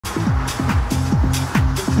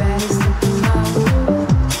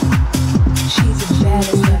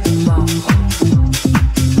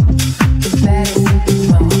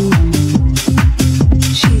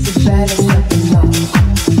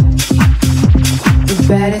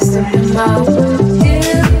baddest of them all. Do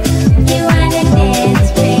you wanna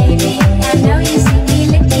dance, baby? I know you see me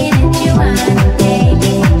looking at you on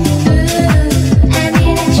baby. Ooh, I'm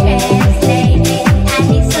in a trance, baby. I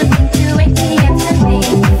need something to wake me up, something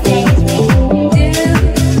to faze me.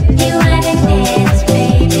 Do you wanna dance,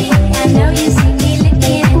 baby? I know you see me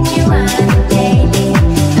looking at you on baby.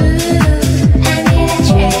 Ooh, I'm in a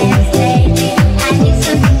trance, baby. I need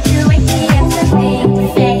something to wake me up, something to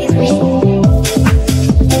faze me.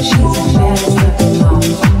 She's the baddest of them all.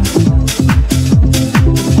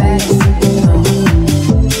 The baddest of them all.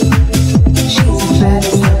 She's the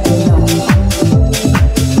baddest of them all.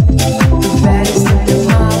 The baddest of them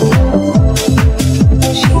all.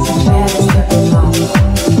 She's the baddest of them all.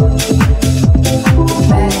 The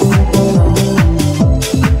baddest of them all.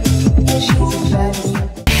 She's the baddest of them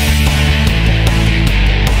all.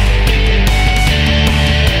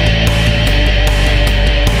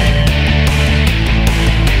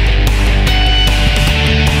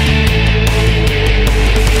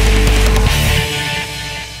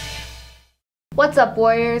 What's up,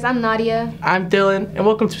 Warriors? I'm Nadia. I'm Dylan, and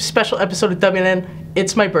welcome to a special episode of WN.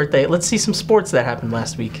 It's my birthday. Let's see some sports that happened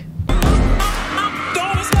last week. I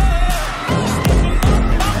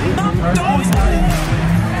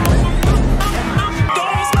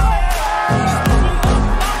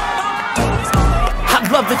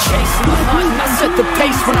love the chase and the hunt. I set the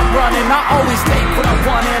pace when I'm running. I always take what I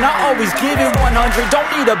want and I always give it 100. Don't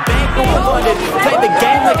need a bank or a funded. Play the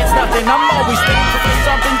game like it's nothing. I'm always thankful for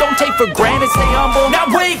something. Don't take for granted. Stay humble.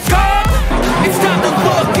 Now wake up. It's time to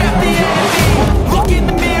look at the enemy. Look in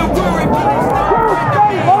the mirror and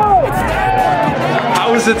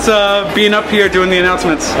How is it being up here doing the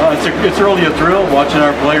announcements? It's really a thrill watching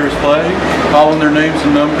our players play, calling their names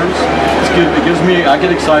and numbers. It's good. It gives me, I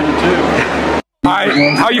get excited too. Hi,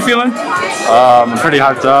 how are you feeling? I'm pretty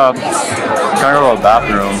hyped up. Trying to go to the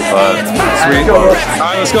bathroom, but sweet.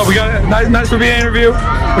 Alright, let's go. We got a nice for being interview.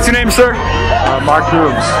 What's your name, sir? Mark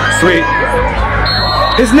Grooves. Sweet.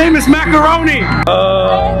 His name is Macaroni.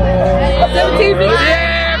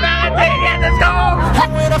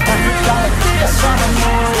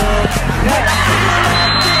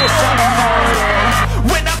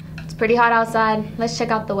 It's pretty hot outside. Let's check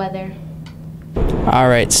out the weather.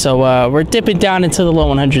 Alright, so we're dipping down into the low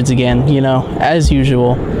 100s again, you know, as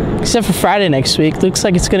usual. Except for Friday next week. Looks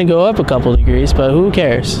like it's going to go up a couple degrees, but who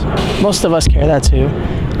cares? Most of us care, that too.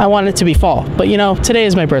 I want it to be fall, but you know, today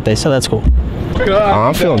is my birthday, so that's cool.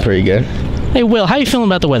 I'm feeling pretty good. Hey Will, how you feeling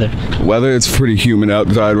about the weather? Weather, it's pretty humid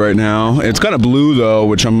outside right now. It's kind of blue though,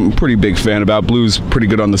 which I'm a pretty big fan about. Blue's pretty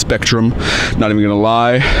good on the spectrum, not even gonna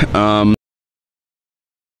lie.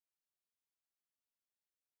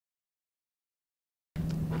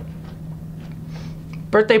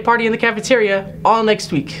 Birthday party in the cafeteria, all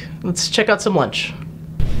next week. Let's check out some lunch.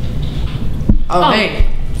 Oh, hey.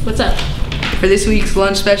 What's up? For this week's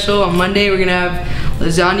lunch special, on Monday, we're gonna have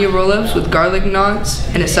lasagna roll-ups with garlic knots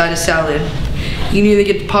and a side of salad. You can either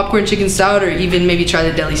get the popcorn chicken salad or even maybe try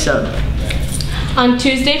the deli sub. On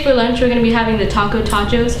Tuesday for lunch, we're gonna be having the taco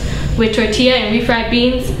tachos with tortilla and refried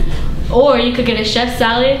beans, or you could get a chef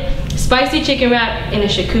salad, spicy chicken wrap, and a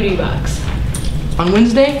charcuterie box. On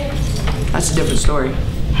Wednesday, that's a different story.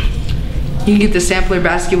 You can get the sampler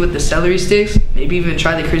basket with the celery sticks, maybe even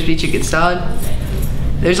try the crispy chicken salad.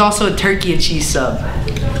 There's also a turkey and cheese sub.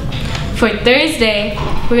 For Thursday,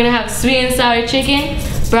 we're gonna have sweet and sour chicken,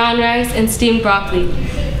 brown rice, and steamed broccoli.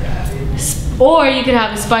 Or you could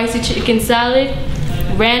have a spicy chicken salad,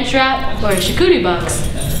 ranch wrap, or a charcuterie box.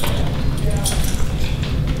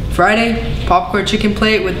 Friday, popcorn chicken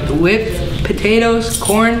plate with whipped potatoes,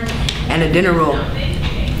 corn, and a dinner roll.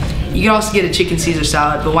 You can also get a chicken Caesar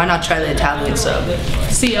salad, but why not try the Italian sub?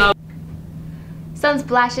 See y'all.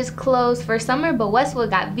 Sunsplash is closed for summer, but Westwood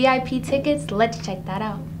got VIP tickets. Let's check that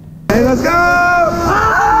out. Hey, let's go!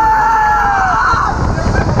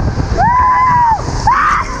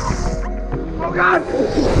 Oh God!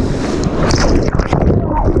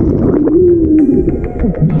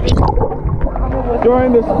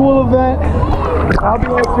 During the school event, I'll be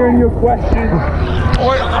answering your questions.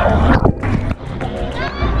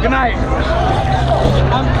 Good night.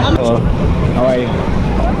 Hello. How are you?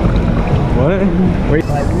 What? Wait.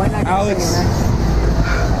 Alex.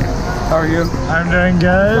 How are you? I'm doing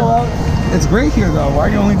good. It's great here though. Why are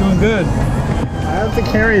you only doing good? I have to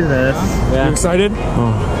carry this. Yeah. You excited?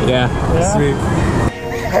 Oh. Yeah. Sweet.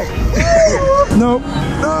 Nope.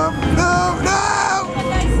 No. No.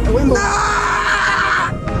 No. No.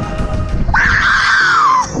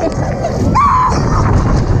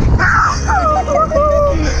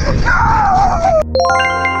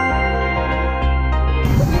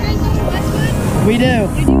 We do.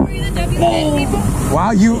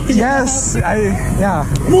 Wow, yes,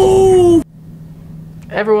 yeah. Move!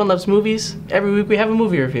 Everyone loves movies. Every week we have a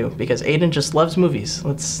movie review because Aiden just loves movies.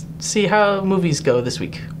 Let's see how movies go this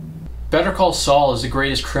week. Better Call Saul is the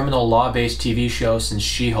greatest criminal law-based TV show since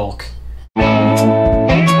She-Hulk.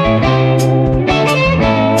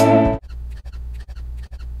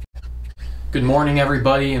 Good morning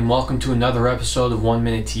everybody and welcome to another episode of 1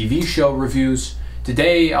 Minute TV Show Reviews.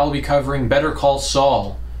 Today I'll be covering Better Call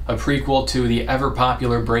Saul, a prequel to the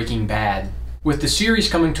ever-popular Breaking Bad. With the series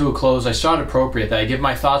coming to a close, I thought it appropriate that I give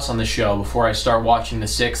my thoughts on the show before I start watching the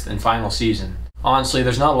 6th and final season. Honestly,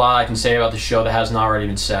 there's not a lot I can say about the show that hasn't already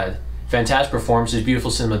been said. Fantastic performances,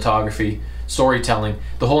 beautiful cinematography, storytelling,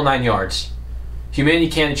 the whole 9 yards.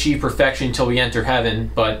 Humanity can't achieve perfection until we enter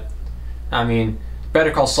heaven, but, I mean,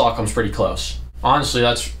 Better Call Saul comes pretty close. Honestly,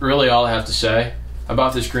 that's really all I have to say. I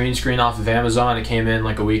bought this green screen off of Amazon. It came in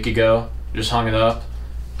like a week ago. Just hung it up.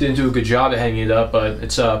 Didn't do a good job at hanging it up, but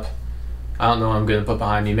it's up. I don't know what I'm going to put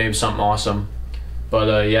behind me. Maybe something awesome.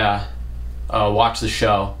 But yeah, watch the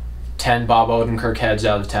show. 10 Bob Odenkirk heads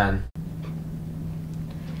out of 10.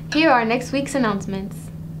 Here are next week's announcements.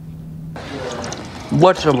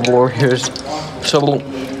 What's up, Warriors? So,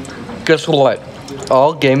 guess what?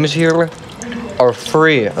 All games here are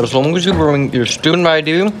free as long as you bring your student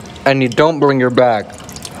ID and you don't bring your bag.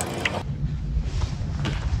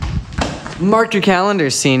 Mark your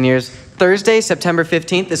calendars, seniors. Thursday, September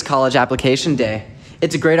 15th is college application day.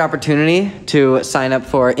 It's a great opportunity to sign up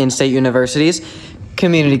for in-state universities,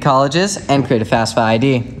 community colleges, and create a FAFSA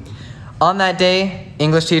ID. On that day,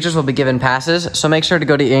 English teachers will be given passes, so make sure to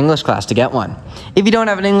go to your English class to get one. If you don't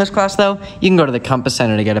have an English class, though, you can go to the Compass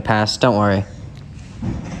Center to get a pass. Don't worry.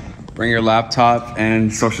 Bring your laptop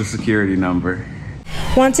and social security number.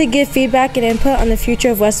 Want to give feedback and input on the future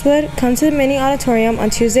of Westwood? Come to the mini auditorium on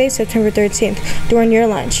Tuesday, September 13th during your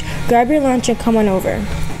lunch. Grab your lunch and come on over.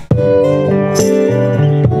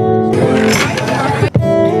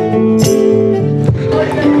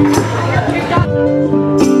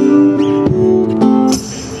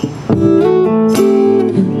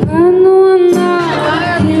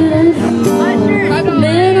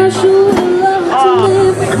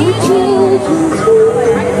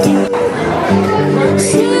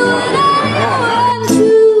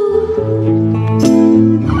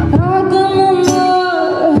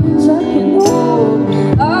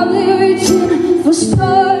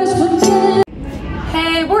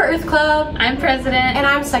 I'm president. And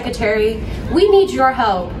I'm secretary. We need your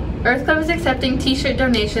help. Earth Club is accepting t-shirt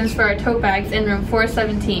donations for our tote bags in room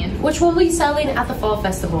 417, which will be selling at the fall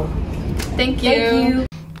festival. Thank you. Thank you.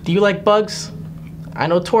 Do you like bugs? I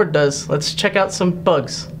know Tord does. Let's check out some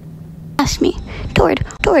bugs. Ask me, Tord,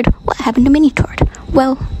 what happened to Mini Tord?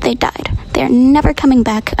 Well, they died. They're never coming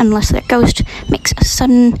back unless their ghost makes a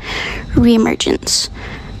sudden reemergence.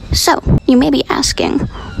 So, you may be asking,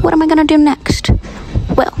 what am I gonna do next?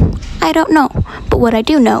 Well, I don't know, but what I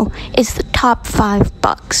do know is the top 5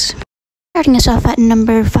 bugs. Starting us off at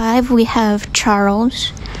number 5, we have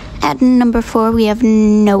Charles. At number 4, we have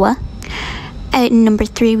Noah. At number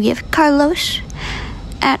 3, we have Carlos.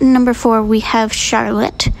 At number 4, we have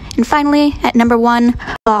Charlotte. And finally, at number 1,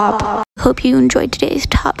 Bob. Hope you enjoyed today's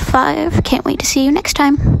top 5. Can't wait to see you next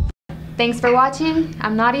time. Thanks for watching.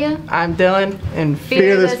 I'm Nadia. I'm Dylan. And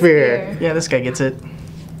Fear the Spear. Yeah, this guy gets it.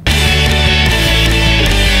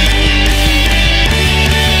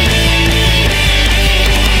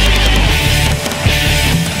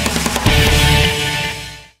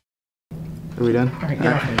 Are we done? All right,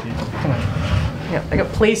 get off me, dude. Come on. I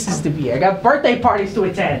got places to be. I got birthday parties to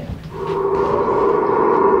attend.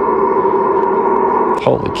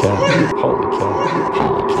 Holy cow. Holy cow. Holy cow.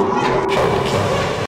 Holy cow.